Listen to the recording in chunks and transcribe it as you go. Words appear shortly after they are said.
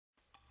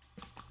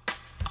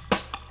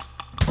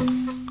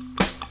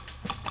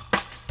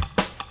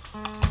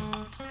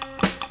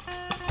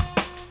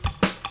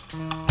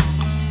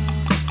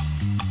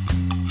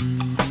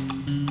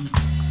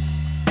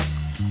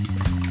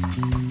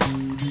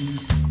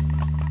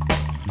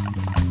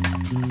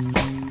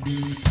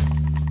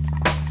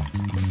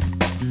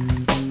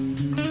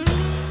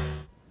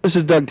This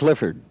is Doug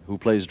Clifford, who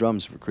plays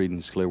drums for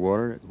Creedence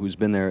Clearwater, who's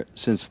been there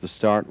since the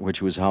start, which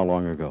was how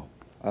long ago?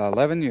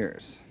 11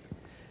 years.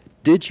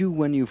 Did you,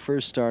 when you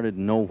first started,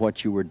 know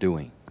what you were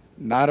doing?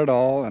 Not at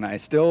all, and I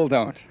still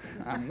don't.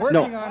 I'm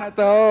working on it,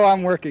 though.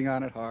 I'm working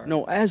on it hard.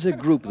 No, as a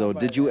group, though,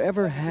 did you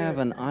ever have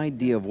an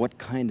idea of what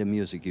kind of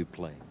music you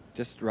play?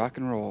 Just rock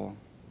and roll.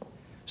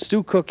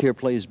 Stu Cook here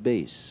plays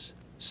bass.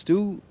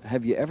 Stu,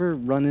 have you ever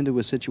run into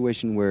a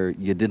situation where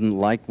you didn't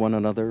like one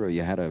another or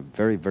you had a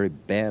very, very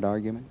bad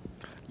argument?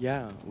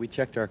 Yeah, we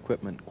checked our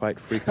equipment quite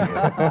frequently.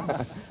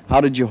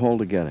 How did you hold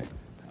together?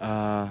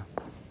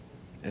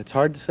 It's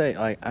hard to say.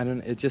 Like, I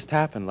don't. It just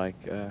happened. Like,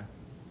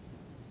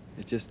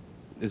 it just,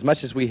 as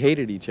much as we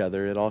hated each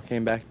other, it all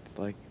came back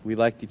like we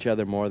liked each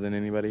other more than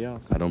anybody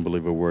else. I don't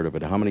believe a word of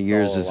it. How many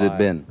years has it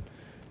been?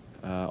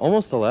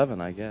 Almost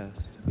 11, I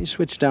guess. Let me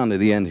switch down to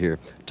the end here.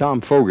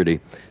 Tom Fogarty.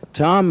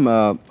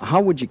 Tom,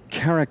 how would you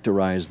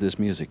characterize this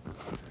music?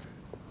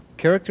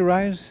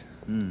 Characterize?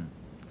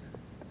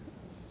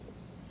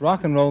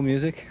 Rock and roll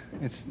music.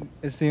 It's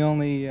the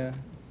only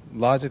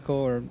logical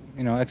or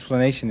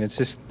explanation. It's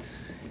just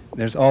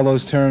there's all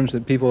those terms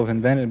that people have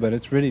invented, but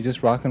it's really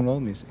just rock and roll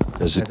music.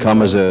 Does it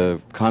come as a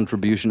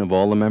contribution of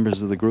all the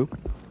members of the group?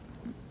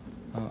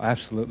 Oh,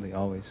 absolutely,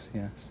 always,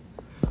 yes.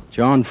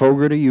 John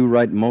Fogarty, you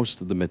write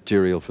most of the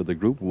material for the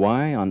group.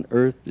 Why on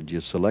earth did you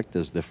select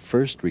as the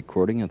first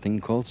recording a thing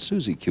called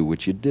Susie Q,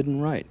 which you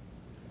didn't write?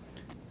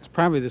 It's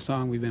probably the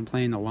song we've been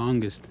playing the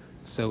longest,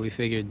 so we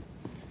figured,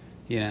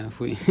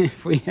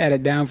 if we had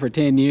it down for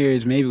 10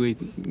 years, maybe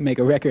we'd make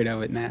a record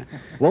of it now.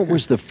 What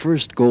was the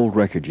first gold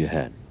record you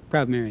had?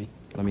 Proud Mary.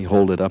 Let me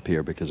hold it up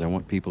here because I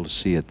want people to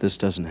see it. This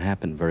doesn't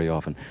happen very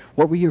often.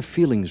 What were your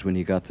feelings when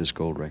you got this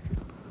gold record?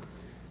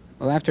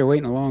 Well, after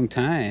waiting a long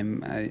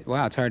time,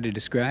 wow, it's hard to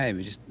describe.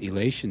 It's just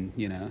elation,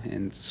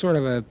 and sort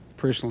of a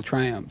personal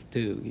triumph,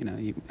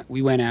 too.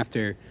 We went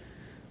after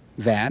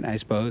that, I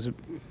suppose,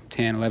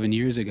 10, 11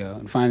 years ago,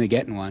 and finally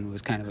getting one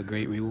was kind of a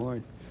great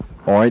reward.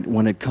 All right,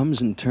 when it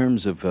comes in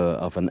terms of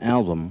an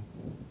album,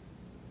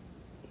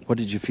 what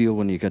did you feel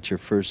when you got your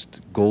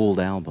first gold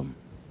album?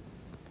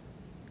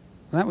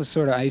 Well, that was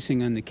sort of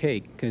icing on the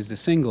cake, because the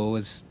single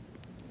was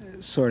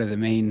sort of the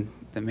main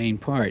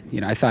part.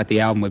 I thought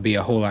the album would be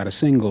a whole lot of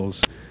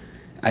singles.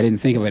 I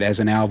didn't think of it as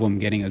an album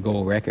getting a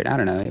gold record. I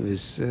don't know. It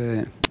was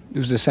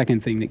the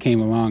second thing that came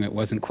along. It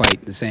wasn't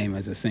quite the same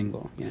as a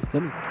single. Let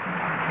me...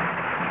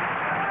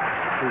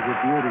 This is a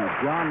beauty.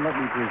 John, let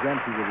me present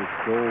you with this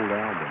gold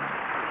album.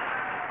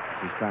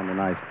 This is kind of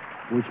nice,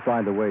 which,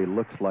 by the way,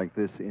 looks like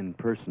this in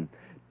person.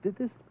 Did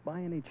this,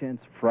 by any chance,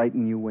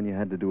 frighten you when you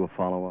had to do a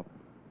follow-up?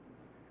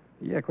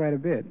 Yeah, quite a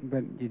bit,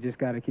 but you just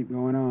got to keep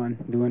going on,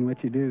 doing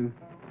what you do.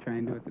 Try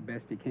and do it the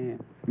best you can.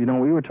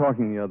 We were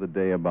talking the other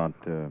day about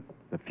the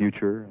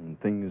future and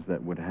things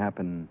that would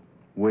happen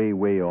way,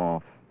 way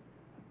off.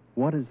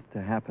 What is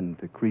to happen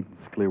to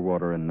Creedence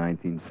Clearwater in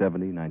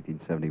 1970,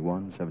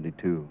 1971,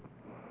 72?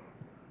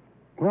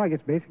 Well, I guess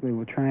basically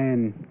we'll try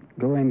and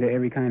go into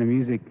every kind of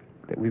music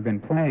that we've been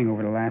playing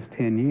over the last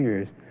 10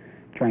 years,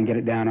 try and get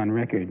it down on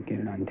record, get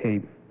it on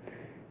tape,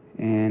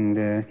 and,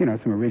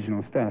 some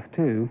original stuff,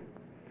 too.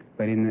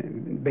 But in the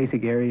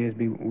basic areas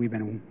we've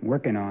been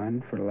working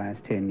on for the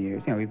last 10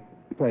 years, we've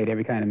played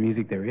every kind of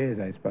music there is,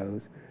 I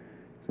suppose.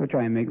 So we'll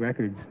try and make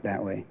records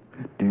that way.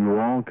 Do you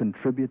all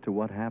contribute to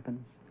what happens?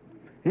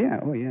 Yeah,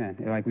 oh yeah.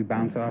 Like we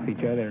bounce off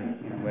each other,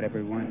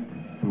 whatever we want.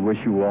 We wish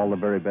you all the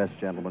very best,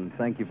 gentlemen.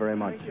 Thank you very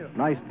much.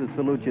 Nice to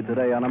salute you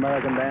today on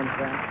American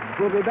Bandstand.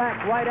 We'll be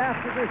back right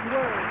after this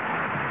word.